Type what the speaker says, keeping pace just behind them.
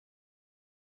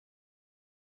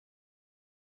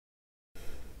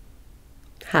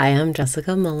Hi, I'm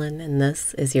Jessica Mullen, and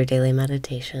this is your daily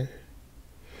meditation.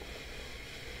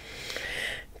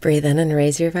 Breathe in and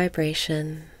raise your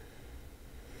vibration.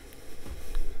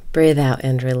 Breathe out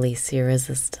and release your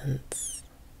resistance.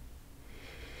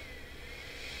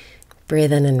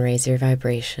 Breathe in and raise your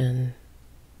vibration.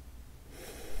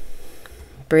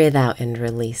 Breathe out and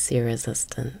release your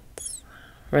resistance.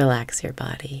 Relax your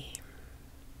body.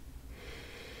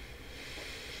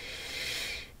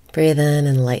 Breathe in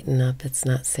and lighten up. It's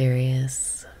not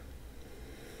serious.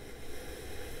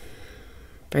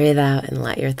 Breathe out and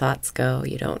let your thoughts go.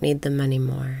 You don't need them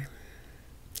anymore.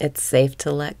 It's safe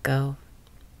to let go.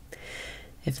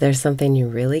 If there's something you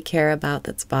really care about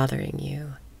that's bothering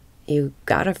you, you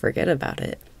gotta forget about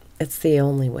it. It's the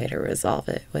only way to resolve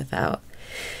it without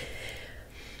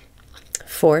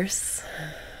force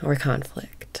or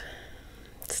conflict.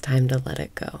 It's time to let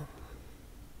it go.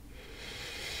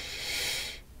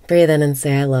 Breathe in and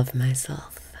say, I love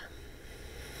myself.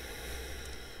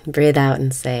 Breathe out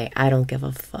and say, I don't give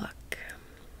a fuck.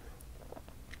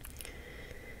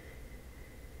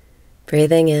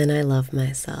 Breathing in, I love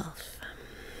myself.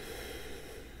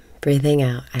 Breathing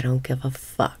out, I don't give a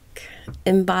fuck.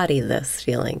 Embody this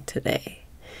feeling today.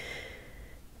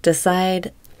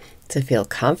 Decide to feel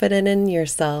confident in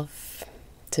yourself,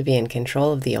 to be in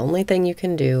control of the only thing you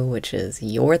can do, which is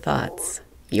your thoughts,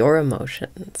 your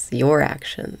emotions, your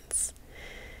actions,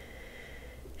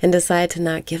 and decide to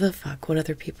not give a fuck what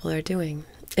other people are doing.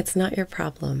 It's not your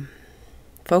problem.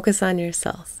 Focus on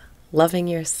yourself, loving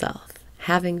yourself,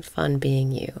 having fun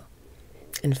being you,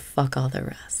 and fuck all the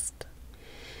rest.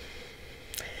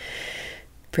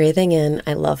 Breathing in,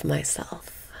 I love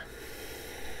myself.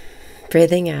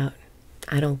 Breathing out,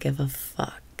 I don't give a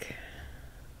fuck.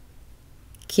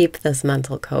 Keep this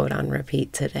mental code on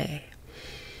repeat today.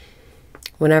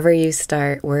 Whenever you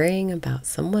start worrying about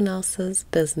someone else's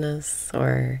business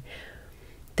or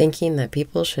thinking that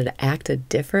people should act a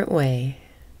different way,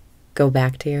 go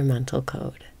back to your mental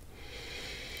code.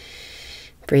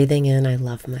 Breathing in, I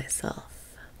love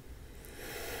myself.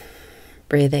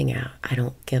 Breathing out, I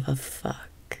don't give a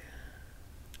fuck.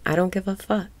 I don't give a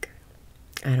fuck.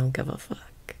 I don't give a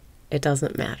fuck. It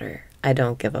doesn't matter. I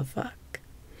don't give a fuck.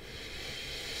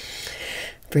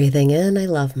 Breathing in, I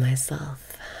love myself.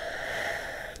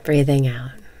 Breathing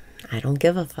out, I don't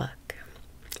give a fuck.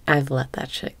 I've let that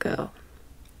shit go.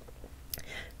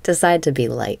 Decide to be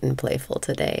light and playful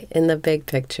today. In the big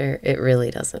picture, it really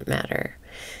doesn't matter.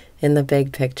 In the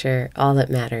big picture, all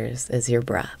that matters is your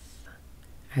breath.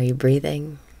 Are you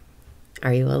breathing?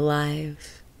 Are you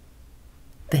alive?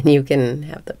 Then you can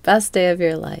have the best day of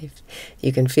your life.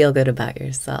 You can feel good about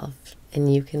yourself,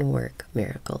 and you can work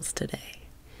miracles today.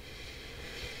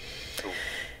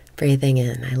 Breathing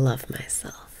in, I love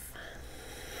myself.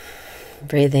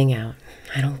 Breathing out,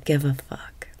 I don't give a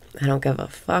fuck. I don't give a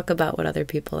fuck about what other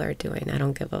people are doing. I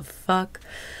don't give a fuck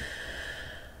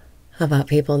about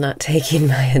people not taking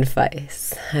my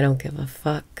advice. I don't give a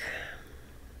fuck.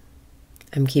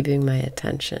 I'm keeping my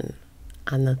attention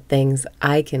on the things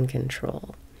I can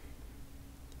control.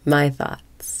 My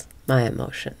thoughts, my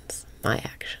emotions, my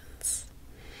actions.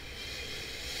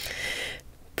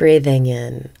 Breathing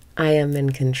in, I am in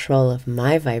control of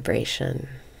my vibration.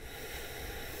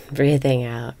 Breathing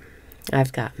out,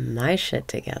 I've got my shit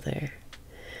together.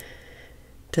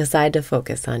 Decide to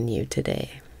focus on you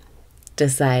today.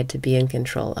 Decide to be in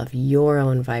control of your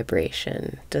own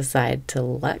vibration. Decide to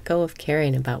let go of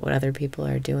caring about what other people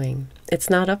are doing. It's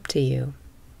not up to you.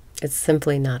 It's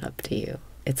simply not up to you.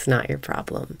 It's not your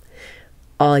problem.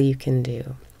 All you can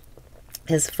do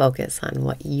is focus on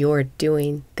what you're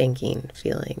doing, thinking,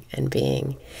 feeling, and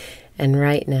being. And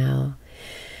right now,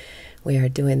 we are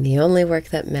doing the only work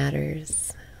that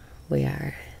matters. We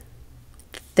are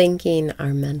thinking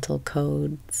our mental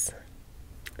codes.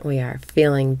 We are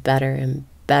feeling better and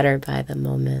better by the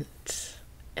moment.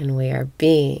 And we are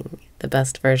being the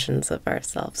best versions of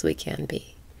ourselves we can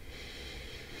be.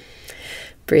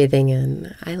 Breathing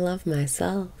in, I love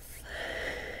myself.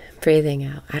 Breathing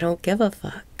out, I don't give a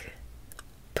fuck.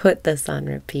 Put this on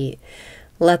repeat.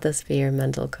 Let this be your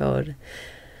mental code.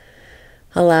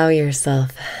 Allow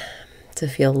yourself to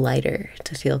feel lighter,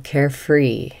 to feel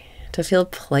carefree, to feel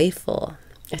playful.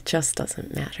 It just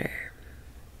doesn't matter.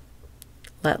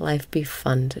 Let life be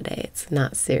fun today. It's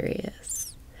not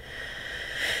serious.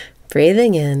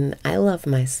 Breathing in, I love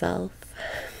myself.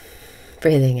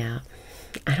 Breathing out,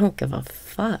 I don't give a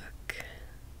fuck.